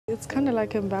it's kind of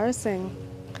like embarrassing.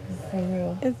 For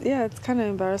real. It's kind of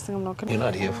embarrassing. I'm not gonna. You're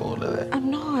not here for all of that.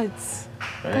 I'm not.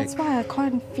 Right? That's why I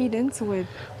can't feed into it.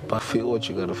 But feel what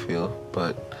you gotta feel.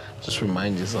 But just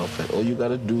remind yourself that all you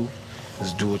gotta do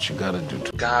is do what you gotta do.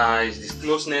 Guys, the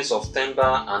closeness of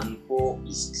Themba and Mpo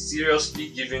is seriously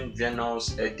giving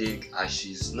Venus headache as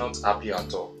she's not happy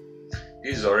at all.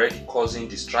 This is already causing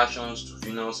distractions to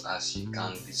Venus as she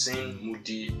can be seen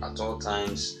moody at all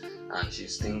times, and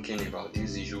she's thinking about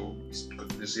this issue is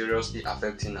seriously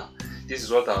affecting her. This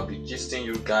is what I'll be gisting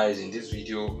you guys in this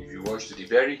video if you watch to the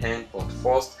very end. But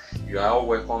first, you are all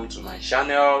welcome to my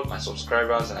channel, my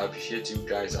subscribers. I appreciate you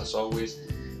guys as always.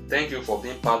 Thank you for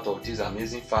being part of this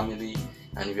amazing family,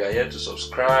 and if you are here to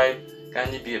subscribe,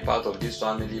 kindly be a part of this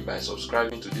family by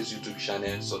subscribing to this YouTube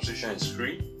channel. Subscription is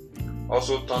free.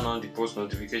 Also turn on the post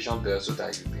notification bell so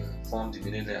that you'll be informed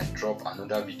immediately I drop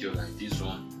another video like this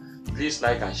one. Please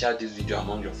like and share this video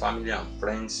among your family and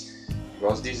friends,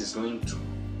 because this is going to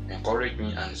encourage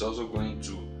me and it's also going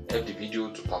to help the video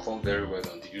to perform very well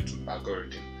on the YouTube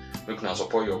algorithm. Make now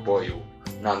support your boy.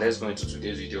 Now let's go into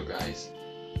today's video, guys.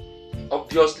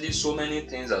 Obviously, so many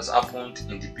things has happened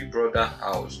in the Big Brother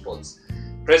house, but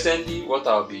presently what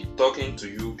I'll be talking to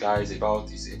you guys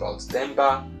about is about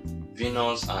Themba,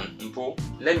 Venus and Mpo.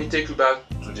 Let me take you back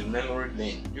to the memory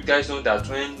lane. You guys know that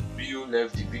when Rio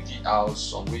left the Biggie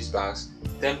house some weeks back,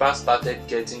 Themba started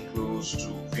getting close to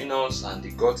Venus and they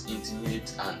got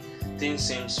intimate and things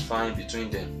seems fine between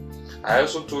them. I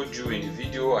also told you in the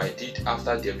video I did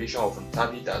after the eviction of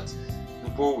Ntabi that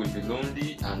Mpo will be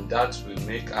lonely and that will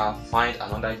make her find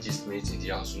another gistmate in the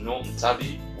house. You know,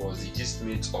 Ntabi was the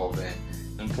gistmate of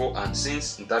Mpo, and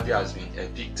since Ntabi has been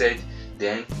evicted,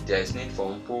 then there is need for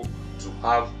Mpo to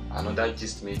have another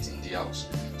gistmate in the house.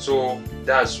 So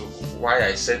that's why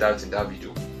I said that in that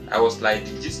video. I was like,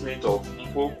 the gistmate of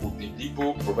Mpo could be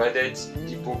Libo, provided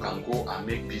Libo can go and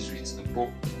make peace with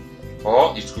Mpo,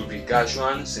 or it could be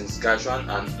Gashuan, since Gashuan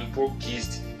and Mpo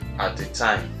kissed at the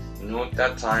time. You know,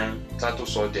 that time Tato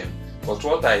saw them. But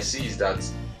what I see is that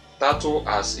Tato,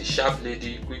 as a sharp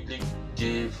lady, quickly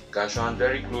gave Gashuan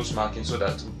very close marking so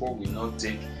that Mpo will not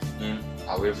take him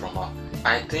away from her.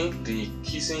 I think the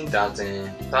kissing that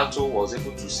Tato was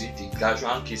able to see, the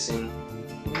Gashuan kissing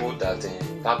Mpo that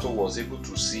Tato was able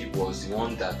to see, was the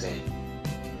one that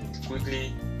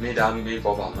quickly made her make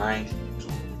up her mind to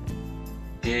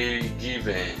give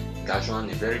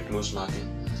Gashuan a very close marking.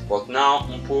 But now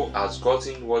Mpo has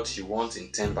gotten what she wants in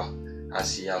Themba,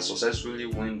 as she has successfully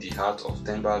won the heart of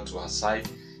Themba to her side,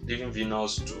 leaving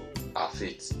Venus to her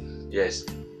fate. Yes,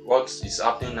 what is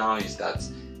happening now is that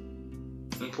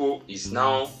Mpo is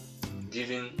now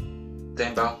giving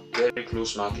Themba very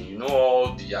close marking. You know,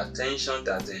 all the attention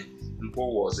that Mpo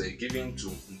was giving to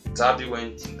Ntabi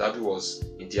when Ntabi was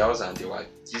in the house and they were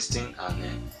gisting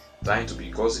and trying to be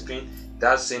gossiping.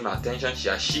 That same attention, she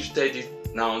has shifted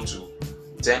it now to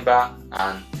Themba,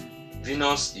 and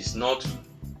Venus is not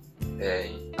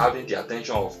having the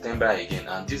attention of Themba again,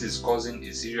 and this is causing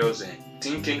a serious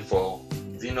thinking for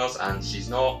Venus, and she's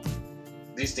not,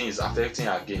 this thing is affecting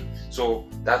her game. So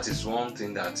that is one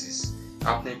thing that is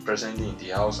happening presently in the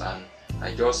house, and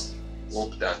I just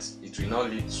hope that it will not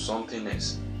lead to something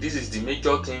else. This is the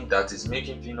major thing that is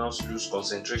making Venus lose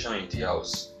concentration in the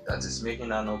house, that is making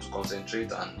her not to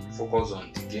concentrate and focus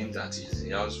on the game that she is in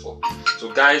the house for.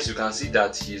 So guys, you can see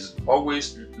that she is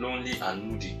always lonely and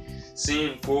moody.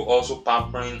 Seeing Mpo also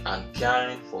pampering and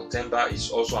caring for Themba is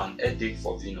also an headache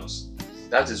for Venus.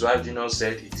 That is why Venus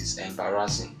said it is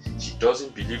embarrassing. She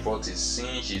doesn't believe what is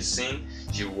seen. She's seen.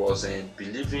 She was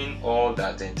believing all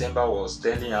that Themba was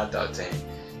telling her, that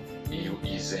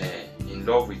he is in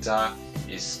love with her.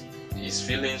 His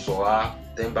feelings for her.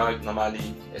 Themba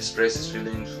normally expresses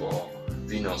feelings for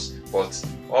Venus, but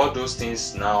all those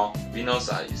things now Venus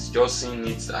is just seeing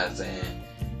it as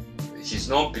she's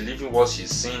not believing what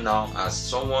she's seeing now, as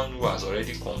someone who has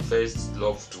already confessed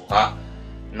love to her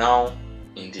now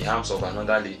in the arms of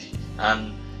another lady.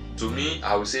 And to me,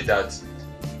 I would say that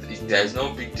there is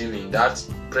no big deal in that,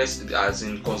 as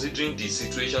in considering the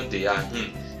situation they are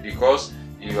in, because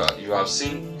you have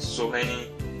seen so many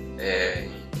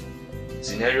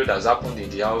scenario that's happened in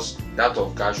the house, that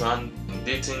of Gashuan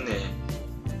dating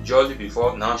Jolly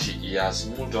before. Now he has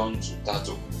moved on to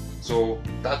Tato. So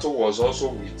Tato was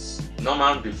also with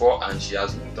Norman before, and she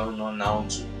has moved on now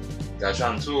to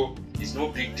Gashuan. So it's no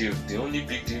big deal. The only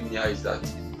big deal here is that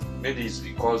maybe it's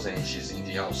because she's in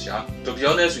the house. Yeah. To be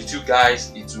honest with you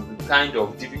guys, it will be kind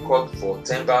of difficult for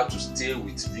Themba to stay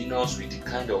with Venus with the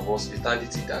kind of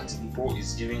hospitality that Mpo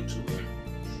is giving to him.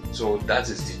 So that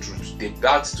is the truth. They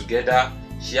bath together,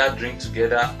 share drink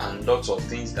together, and lots of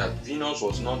things that Venus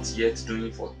was not yet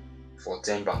doing for for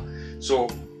Themba. So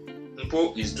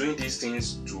Mpo is doing these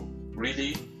things to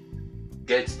really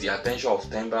get the attention of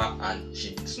Themba, and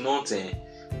she's not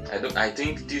I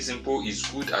think this Mpo is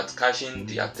good at catching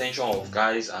the attention of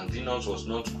guys, and Venus was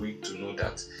not quick to know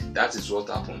that that is what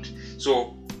happened.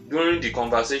 So during the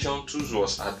conversation, Tuz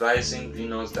was advising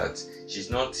Venus that she's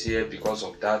not here because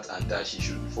of that, and that she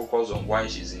should focus on why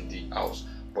she's in the house.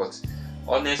 But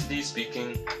honestly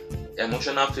speaking,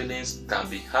 emotional feelings can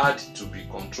be hard to be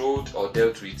controlled or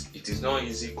dealt with. It is not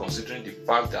easy considering the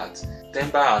fact that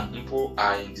Themba and Mpo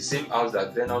are in the same house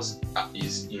that Venus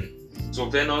is in. So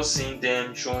Venus seeing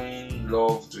them showing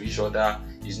love to each other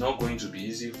is not going to be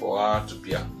easy for her to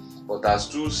bear. But as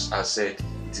Tuz has said,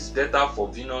 it is better for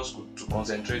Venus to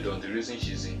concentrate on the reason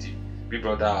she's in the Big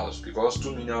Brother house, because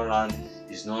 2 million rand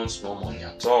is not small money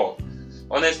at all.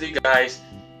 Honestly guys,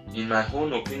 in my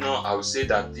own opinion, I would say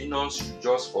that Venus should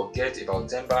just forget about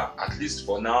Themba, at least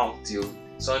for now, till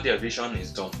Sunday eviction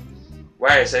is done.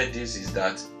 Why I said this is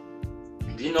that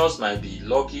Venus might be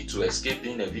lucky to escape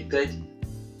being evicted,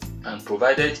 and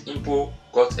provided Mpo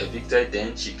got evicted,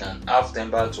 then she can have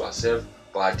Themba to herself.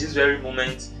 But at this very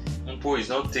moment, Mpo is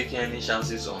not taking any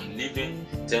chances on leaving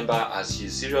Themba, as she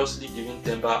is seriously giving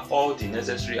Themba all the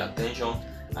necessary attention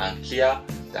and care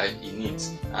that he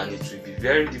needs, and it will be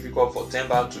very difficult for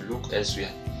Themba to look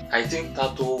elsewhere. I think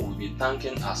Tato will be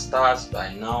thanking her stars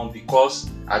by now, because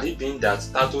had it been that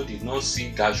Tato did not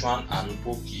see Gashwan and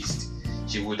Mpo kissed,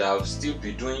 she would have still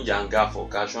be doing yanga for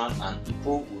Gashwan, and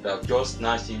Mpo would have just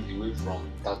snatched him away from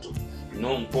Tato. You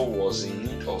know, Mpo was in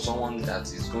need of someone that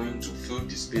is going to fill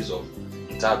the space of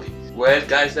Ntabi. Well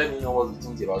guys, let me know what you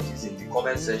think about this in the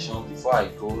comment section. Before I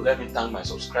go, let me thank my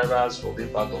subscribers for being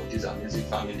part of this amazing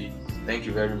family. Thank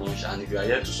you very much, and if you are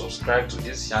yet to subscribe to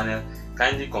this channel,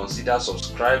 kindly consider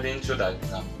subscribing so that you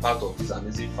can be part of this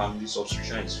amazing family.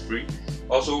 Subscription is free.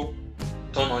 Also,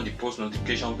 turn on the post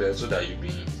notification bell so that you'll be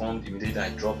informed immediately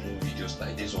I drop new videos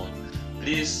like this one.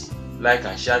 Please like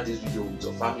and share this video with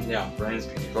your family and friends,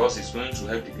 because it's going to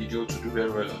help the video to do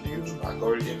very well on the YouTube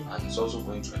algorithm, and it's also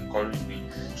going to encourage me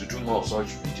to do more of such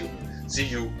videos. See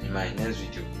you in my next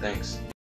video. Thanks.